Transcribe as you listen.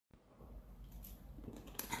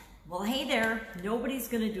Well, hey there, nobody's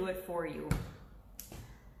going to do it for you.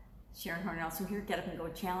 Sharon Horn-Nelson here, Get Up and Go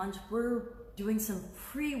Challenge. We're doing some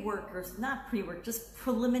pre-work, or not pre-work, just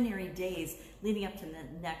preliminary days leading up to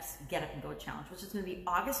the next Get Up and Go Challenge, which is going to be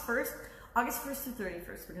August 1st through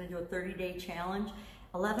 31st. We're going to do a 30-day challenge,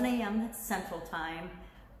 11 a.m. Central Time.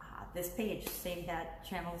 This page, same bat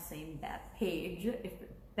channel, same bat page, if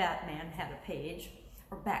Batman had a page,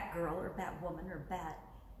 or Batgirl, or Batwoman, or Bat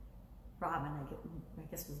Robin,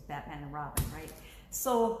 I guess it was Batman and Robin, right?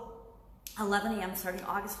 So 11 a.m. starting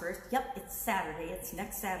August 1st. Yep, it's Saturday. It's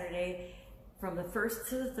next Saturday. From the 1st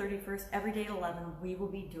to the 31st, every day at 11, we will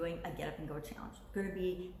be doing a Get Up and Go challenge. It's going to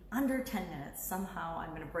be under 10 minutes. Somehow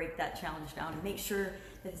I'm going to break that challenge down and make sure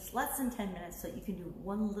that it's less than 10 minutes so that you can do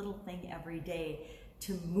one little thing every day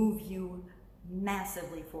to move you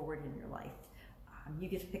massively forward in your life. You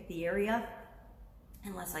get to pick the area,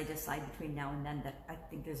 unless I decide between now and then that I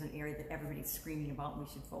think there's an area that everybody's screaming about and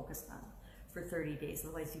we should focus on for 30 days.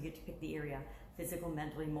 Otherwise, you get to pick the area: physical,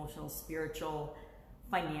 mental, emotional, spiritual,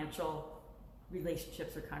 financial,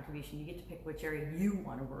 relationships, or contribution. You get to pick which area you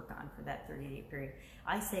want to work on for that 30-day period.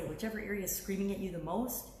 I say whichever area is screaming at you the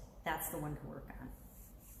most, that's the one to work on.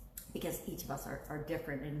 Because each of us are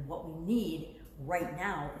different, and what we need right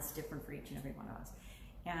now is different for each and every one of us.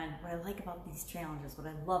 And what I like about these challenges, what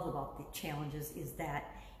I love about the challenges, is that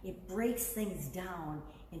it breaks things down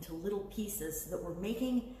into little pieces so that we're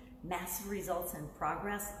making massive results and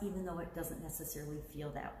progress, even though it doesn't necessarily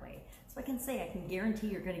feel that way. So I can say, I can guarantee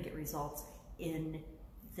you're going to get results in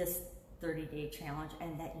this 30-day challenge,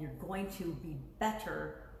 and that you're going to be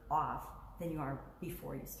better off than you are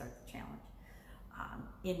before you start the challenge,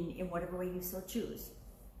 in whatever way you so choose.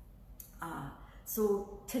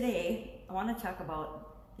 So today, I want to talk about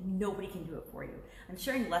nobody can do it for you. I'm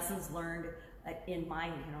sharing lessons learned in my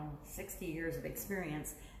 60 years of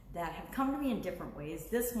experience that have come to me in different ways.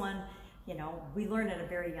 This one, we learn at a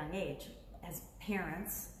very young age as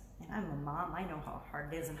parents, and I'm a mom. I know how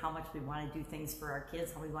hard it is and how much we want to do things for our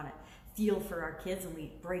kids, how we want to feel for our kids, and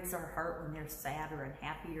it breaks our heart when they're sad or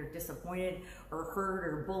unhappy or disappointed or hurt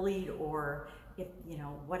or bullied, or if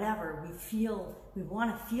whatever. We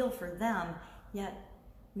want to feel for them, yet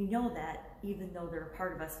we know that even though they're a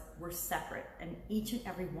part of us, we're separate, and each and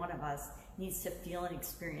every one of us needs to feel and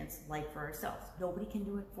experience life for ourselves. Nobody can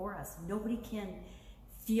do it for us. Nobody can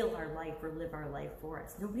feel our life or live our life for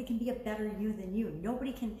us. Nobody can be a better you than you.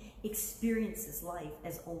 Nobody can experience this life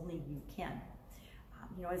as only you can.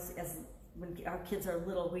 As when our kids are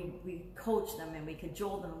little, we coach them and we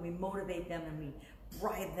cajole them and we motivate them and we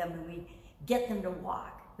bribe them and we get them to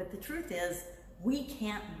walk. But the truth is, we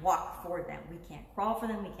can't walk for them. We can't crawl for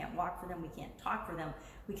them. We can't walk for them. We can't talk for them.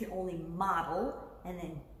 We can only model and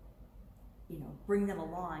then, bring them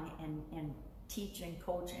along and teach and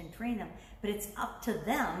coach and train them. But it's up to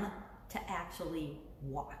them to actually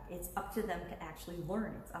walk. It's up to them to actually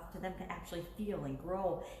learn. It's up to them to actually feel and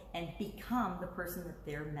grow and become the person that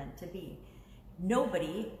they're meant to be.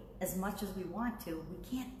 Nobody, as much as we want to, we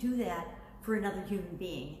can't do that for another human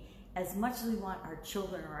being. As much as we want our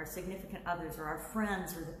children or our significant others or our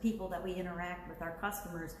friends or the people that we interact with, our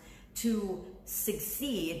customers, to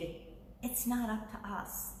succeed, it's not up to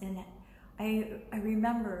us. And I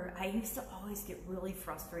remember I used to always get really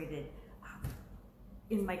frustrated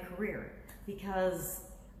in my career because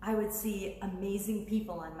I would see amazing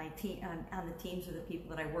people on my team, on the teams of the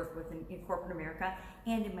people that I work with in corporate America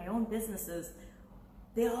and in my own businesses.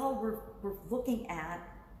 They all were looking at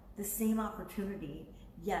the same opportunity,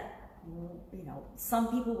 yet some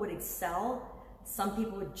people would excel, some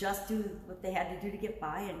people would just do what they had to do to get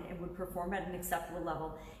by and would perform at an acceptable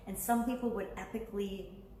level, and some people would epically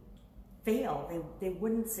fail. They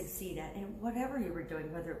wouldn't succeed at whatever you were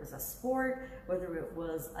doing, whether it was a sport, whether it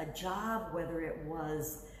was a job, whether it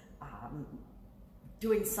was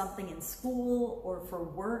doing something in school or for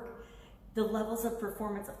work. The levels of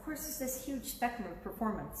performance, of course, there's this huge spectrum of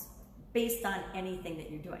performance based on anything that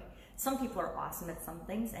you're doing. Some people are awesome at some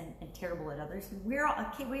things and terrible at others. We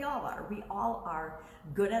all are. We all are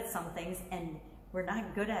good at some things, and we're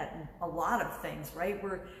not good at a lot of things, right?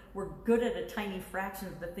 We're good at a tiny fraction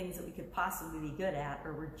of the things that we could possibly be good at,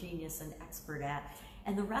 or we're genius and expert at.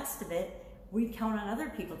 And the rest of it, we count on other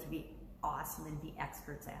people to be awesome and be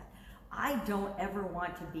experts at. I don't ever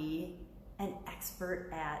want to be an expert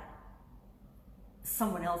at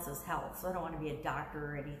someone else's health. So I don't want to be a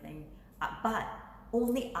doctor or anything, but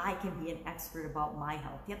only I can be an expert about my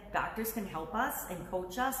health. Yep, doctors can help us and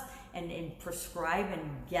coach us and prescribe and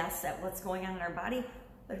guess at what's going on in our body,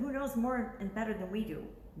 but who knows more and better than we do?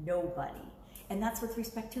 Nobody. And that's with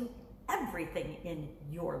respect to everything in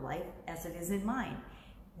your life as it is in mine.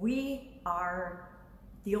 We are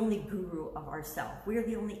the only guru of ourselves. We are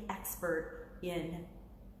the only expert in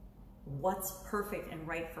what's perfect and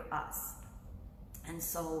right for us. And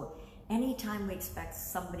so anytime we expect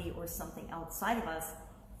somebody or something outside of us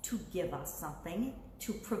to give us something,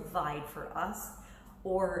 to provide for us,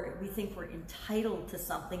 or we think we're entitled to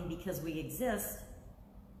something because we exist,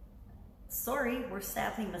 sorry, we're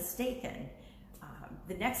sadly mistaken.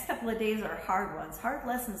 The next couple of days are hard ones, hard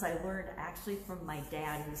lessons I learned actually from my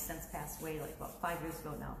dad, who's since passed away like about 5 years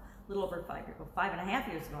ago now, a little over 5 years ago,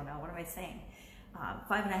 5.5 years ago now, what am I saying?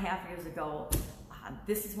 5.5 years ago.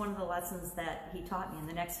 This is one of the lessons that he taught me. In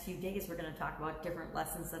the next few days, we're going to talk about different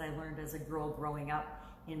lessons that I learned as a girl growing up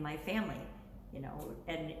in my family. You know,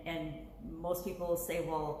 and most people will say,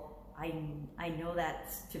 well, I know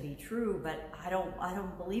that to be true, but I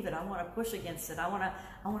don't believe it. I want to push against it. I want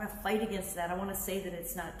to fight against that. I want to say that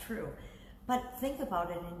it's not true. But think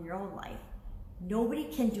about it in your own life. Nobody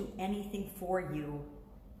can do anything for you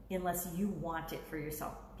unless you want it for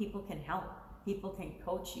yourself. People can help. People can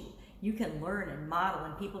coach you. You can learn and model,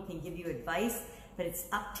 and people can give you advice, but it's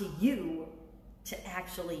up to you to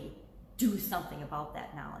actually do something about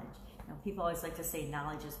that knowledge. You know, people always like to say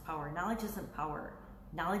knowledge is power. Knowledge isn't power.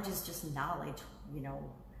 Knowledge is just knowledge. You know,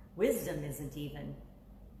 wisdom isn't even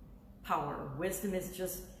power. Wisdom is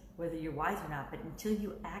just whether you're wise or not. But until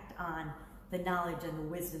you act on the knowledge and the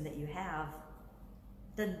wisdom that you have,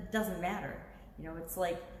 then it doesn't matter. You know, it's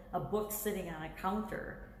like a book sitting on a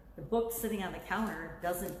counter. The book sitting on the counter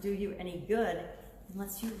doesn't do you any good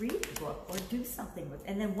unless you read the book or do something with it.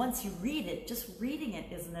 And then once you read it, just reading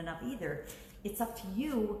it isn't enough either. It's up to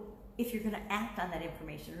you if you're going to act on that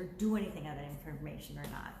information or do anything on that information or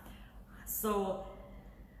not. So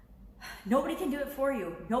nobody can do it for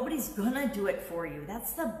you. Nobody's going to do it for you.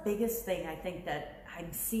 That's the biggest thing I think that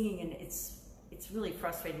I'm seeing, and it's really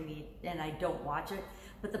frustrating me, and I don't watch it.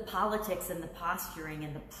 But the politics and the posturing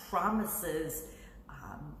and the promises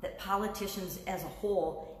that politicians as a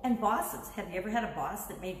whole, and bosses, have you ever had a boss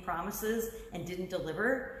that made promises and didn't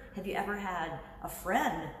deliver? Have you ever had a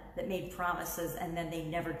friend that made promises and then they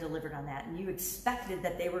never delivered on that, and you expected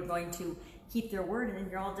that they were going to keep their word, and then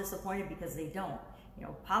you're all disappointed because they don't? You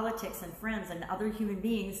know, politics and friends and other human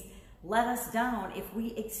beings let us down if we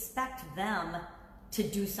expect them to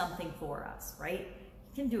do something for us, right?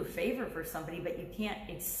 You can do a favor for somebody, but you can't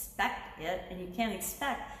expect it, and you can't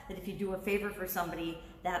expect that if you do a favor for somebody,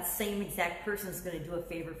 that same exact person is going to do a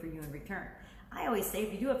favor for you in return. I always say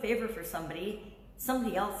if you do a favor for somebody,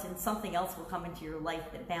 somebody else and something else will come into your life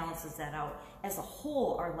that balances that out. As a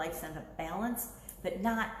whole, our lives end up balanced, but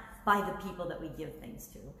not by the people that we give things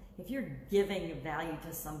to. If you're giving value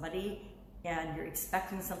to somebody and you're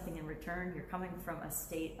expecting something in return, you're coming from a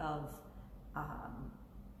state of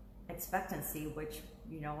expectancy, which,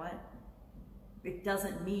 you know what, it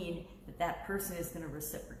doesn't mean that that person is going to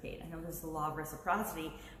reciprocate. I know there's the law of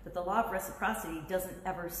reciprocity, but the law of reciprocity doesn't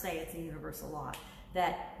ever say, it's a universal law,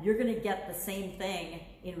 that you're going to get the same thing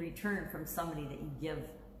in return from somebody that you give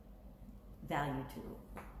value to.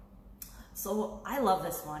 So I love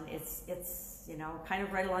this one. It's you know, kind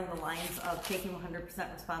of right along the lines of taking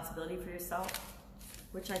 100% responsibility for yourself,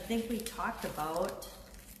 which I think we talked about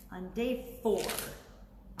on day 4,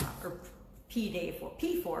 or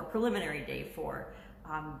P4, preliminary day 4,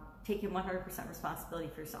 taking 100% responsibility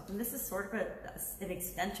for yourself. And this is sort of an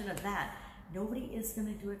extension of that. Nobody is going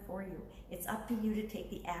to do it for you. It's up to you to take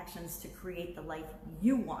the actions to create the life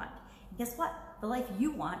you want. And guess what? The life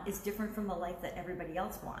you want is different from the life that everybody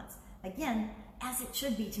else wants. Again, as it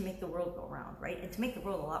should be, to make the world go round, right? And to make the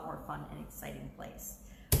world a lot more fun and exciting place.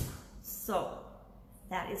 So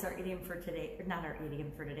that is our idiom for today. Or not our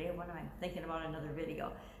idiom for today. What am I thinking about? Another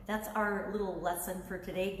video. That's our little lesson for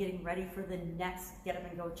today, getting ready for the next Get Up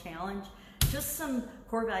and Go challenge. Just some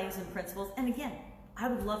core values and principles. And again, I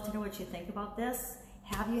would love to know what you think about this.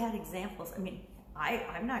 Have you had examples? I mean,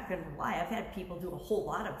 I'm not going to lie. I've had people do a whole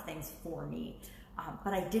lot of things for me,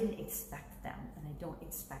 but I didn't expect them, and I don't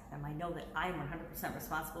expect them. I know that I'm 100%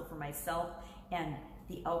 responsible for myself and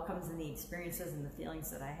the outcomes and the experiences and the feelings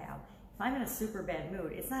that I have. If I'm in a super bad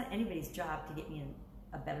mood, it's not anybody's job to get me in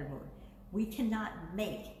a better mood. We cannot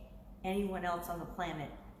make anyone else on the planet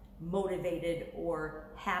motivated or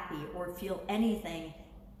happy or feel anything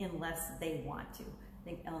unless they want to. I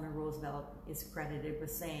think Eleanor Roosevelt is credited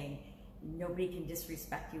with saying, nobody can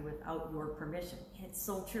disrespect you without your permission. And it's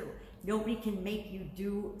so true. Nobody can make you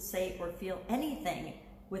do, say, or feel anything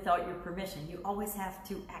without your permission. You always have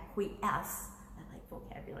to acquiesce. I like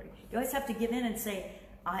vocabulary. You always have to give in and say,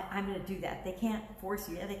 I'm going to do that. They can't force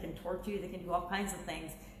you. Yeah, they can torture you. They can do all kinds of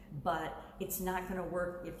things. But it's not going to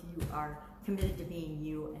work if you are committed to being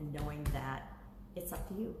you and knowing that it's up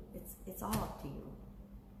to you. It's all up to you.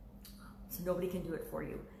 so nobody can do it for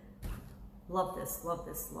you. Love this, love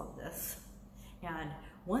this, love this. And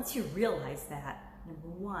once you realize that, number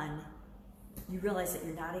one, you realize that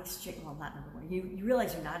you're not exchanging, well, not number one, you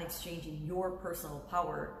realize you're not exchanging your personal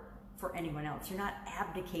power for anyone else. You're not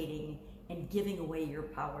abdicating and giving away your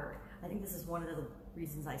power. I think this is one of the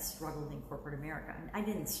reasons I struggled in corporate America. I mean, I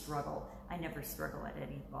didn't struggle. I never struggle at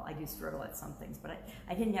any, well, I do struggle at some things, but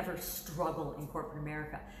I didn't ever struggle in corporate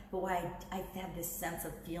America. But why I had this sense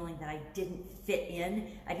of feeling that I didn't fit in.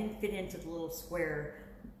 I didn't fit into the little square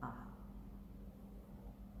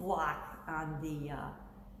block on the,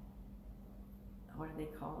 what are they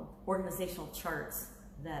called? Organizational charts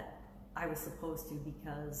that I was supposed to,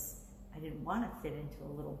 because I didn't want to fit into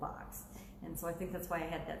a little box. And so I think that's why I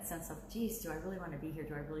had that sense of, geez, do I really want to be here?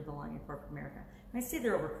 Do I really belong in corporate America? And I stayed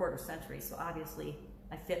there over a quarter century, so obviously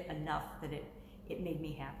I fit enough that it made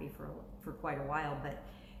me happy for quite a while. But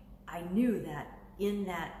I knew that in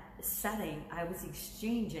that setting, I was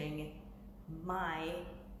exchanging my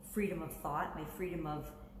freedom of thought, my freedom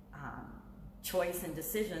of choice and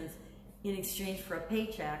decisions in exchange for a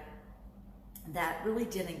paycheck that really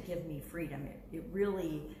didn't give me freedom. It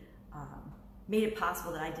really made it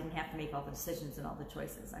possible that I didn't have to make all the decisions and all the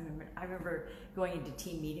choices. I remember going into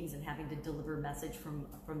team meetings and having to deliver a message from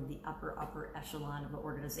the upper echelon of the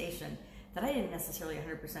organization that I didn't necessarily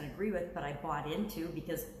 100% agree with, but I bought into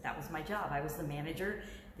because that was my job. I was the manager.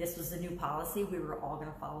 This was the new policy. We were all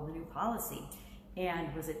going to follow the new policy.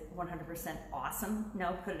 And was it 100% awesome?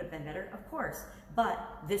 No. Could it have been better? Of course.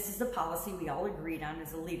 But this is the policy we all agreed on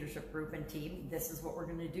as a leadership group and team. This is what we're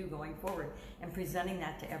going to do going forward. And presenting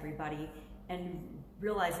that to everybody and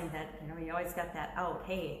realizing that, you always got that out.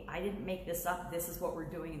 Hey, I didn't make this up. This is what we're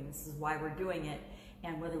doing and this is why we're doing it.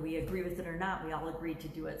 And whether we agree with it or not, we all agreed to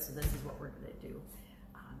do it. So this is what we're going to do.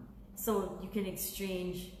 So you can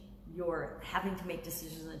exchange your having to make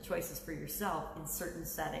decisions and choices for yourself in certain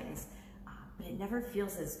settings. But it never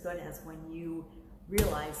feels as good as when you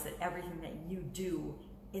realize that everything that you do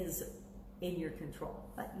is in your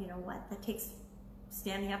control. But you know what? That takes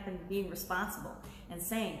standing up and being responsible and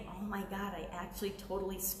saying, oh my God, I actually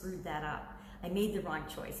totally screwed that up. I made the wrong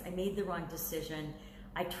choice. I made the wrong decision.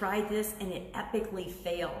 I tried this and it epically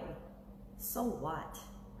failed. So what,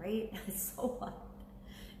 right? So what?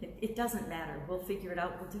 It doesn't matter. We'll figure it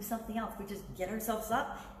out. We'll do something else. We just get ourselves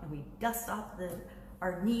up and we dust off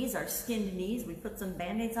our knees, our skinned knees. We put some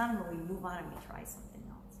Band-Aids on them and we move on and we try something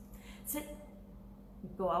else. That's it.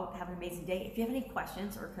 Go out, have an amazing day. If you have any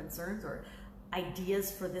questions or concerns or ideas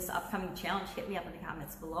for this upcoming challenge, hit me up in the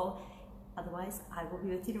comments below. Otherwise, I will be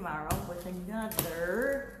with you tomorrow with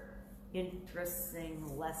another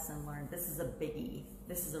interesting lesson learned. This is a biggie.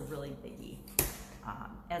 This is a really biggie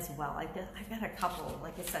as well. I've got a couple.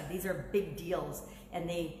 Like I said, these are big deals, and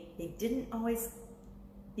they didn't always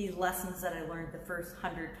be lessons that I learned the first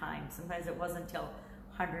 100 times. Sometimes it wasn't until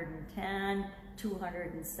 110,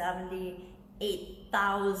 270,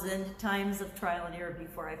 8,000 times of trial and error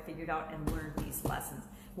before I figured out and learned these lessons.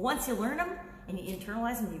 Once you learn them and you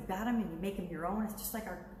internalize them, you've got them and you make them your own, it's just like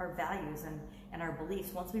our values and our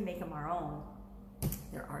beliefs. Once we make them our own,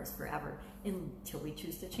 they're ours forever until we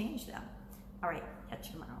choose to change them. All right, catch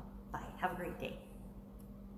you tomorrow. Bye. Have a great day.